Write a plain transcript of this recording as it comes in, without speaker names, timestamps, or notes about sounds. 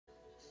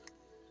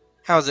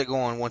How's it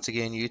going once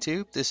again,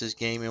 YouTube? This is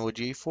Gaming with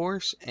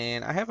GeForce,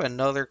 and I have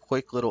another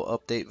quick little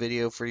update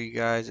video for you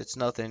guys. It's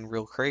nothing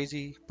real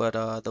crazy, but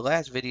the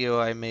last video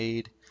I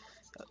made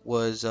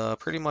was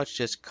pretty much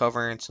just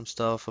covering some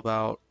stuff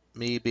about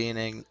me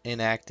being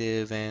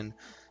inactive and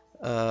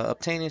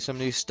obtaining some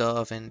new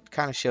stuff and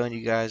kind of showing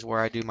you guys where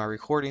I do my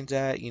recordings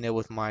at,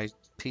 with my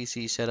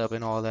PC setup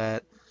and all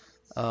that.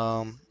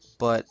 Um,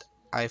 but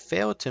I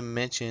failed to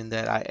mention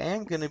that I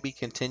am going to be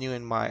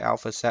continuing my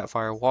Alpha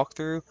Sapphire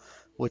walkthrough,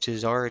 which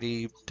is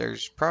already,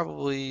 there's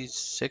probably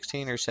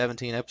 16 or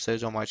 17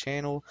 episodes on my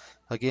channel.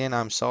 Again,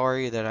 I'm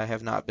sorry that I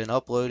have not been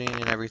uploading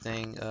and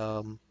everything.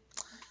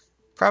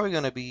 Probably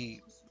going to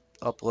be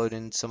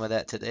uploading some of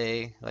that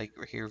today, like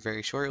here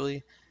very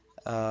shortly.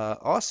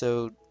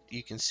 Also,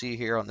 you can see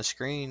here on the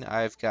screen,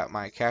 I've got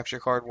my capture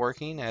card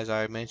working. As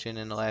I mentioned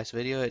in the last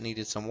video, it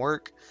needed some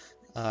work.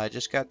 I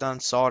just got done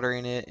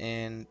soldering it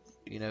and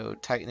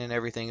tightening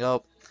everything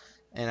up.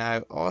 And I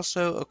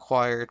also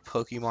acquired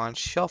Pokemon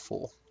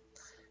Shuffle.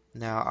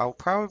 Now I'll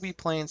probably be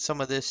playing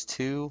some of this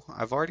too.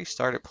 I've already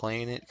started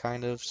playing it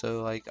kind of,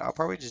 so like I'll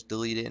probably just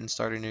delete it and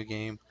start a new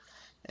game.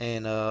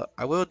 And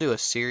I will do a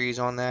series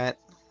on that.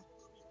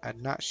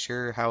 I'm not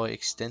sure how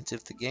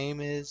extensive the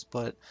game is,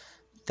 but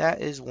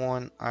that is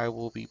one I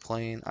will be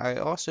playing. I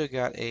also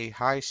got a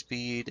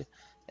high-speed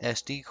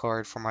SD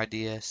card for my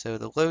DS, so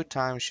the load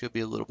time should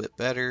be a little bit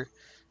better.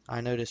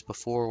 I noticed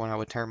before when I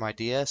would turn my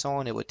DS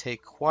on, it would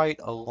take quite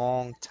a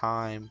long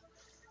time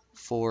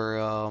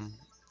for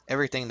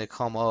everything to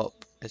come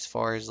up as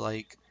far as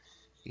like,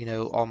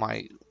 all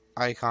my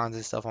icons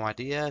and stuff on my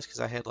DS because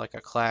I had like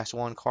a class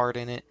 1 card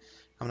in it.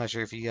 I'm not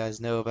sure if you guys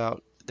know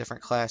about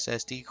different class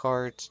SD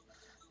cards.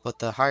 But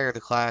the higher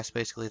the class,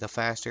 basically, the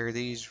faster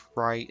these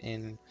write,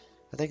 and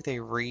I think they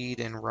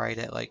read and write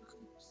at like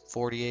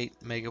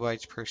 48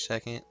 megabytes per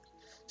second.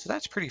 So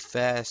that's pretty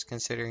fast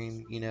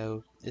considering,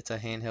 it's a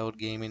handheld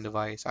gaming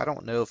device. I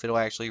don't know if it'll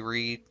actually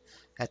read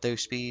at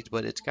those speeds,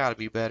 but it's got to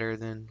be better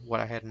than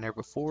what I had in there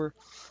before.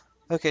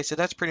 Okay, so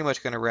that's pretty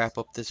much going to wrap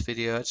up this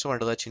video. I just wanted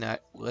to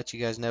let you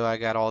guys know I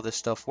got all this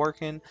stuff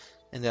working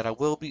and that I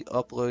will be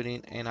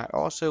uploading, and I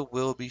also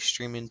will be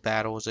streaming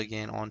battles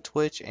again on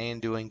Twitch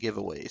and doing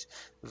giveaways.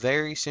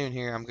 Very soon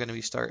here I'm going to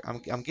be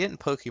I'm getting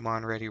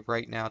Pokemon ready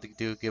right now to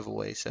do a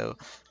giveaway. So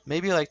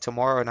maybe like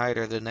tomorrow night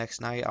or the next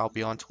night I'll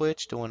be on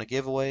Twitch doing a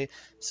giveaway.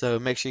 So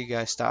make sure you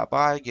guys stop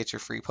by, get your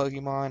free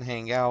Pokemon,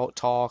 hang out,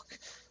 talk,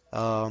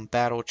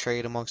 battle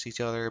trade amongst each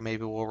other.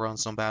 Maybe we'll run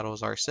some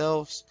battles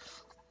ourselves.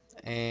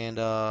 And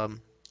I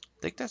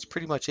think that's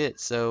pretty much it.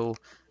 So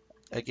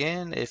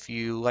again, if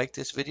you like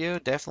this video,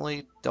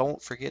 definitely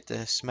don't forget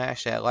to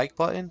smash that like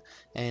button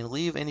and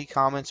leave any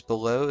comments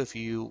below if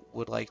you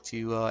would like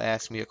to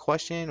ask me a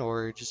question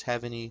or just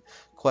have any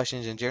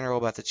questions in general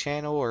about the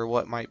channel or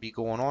what might be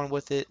going on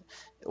with it,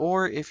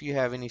 or if you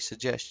have any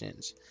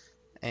suggestions.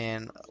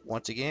 And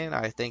once again,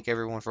 I thank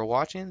everyone for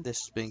watching.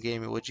 This has been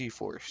Gaming with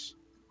GeForce.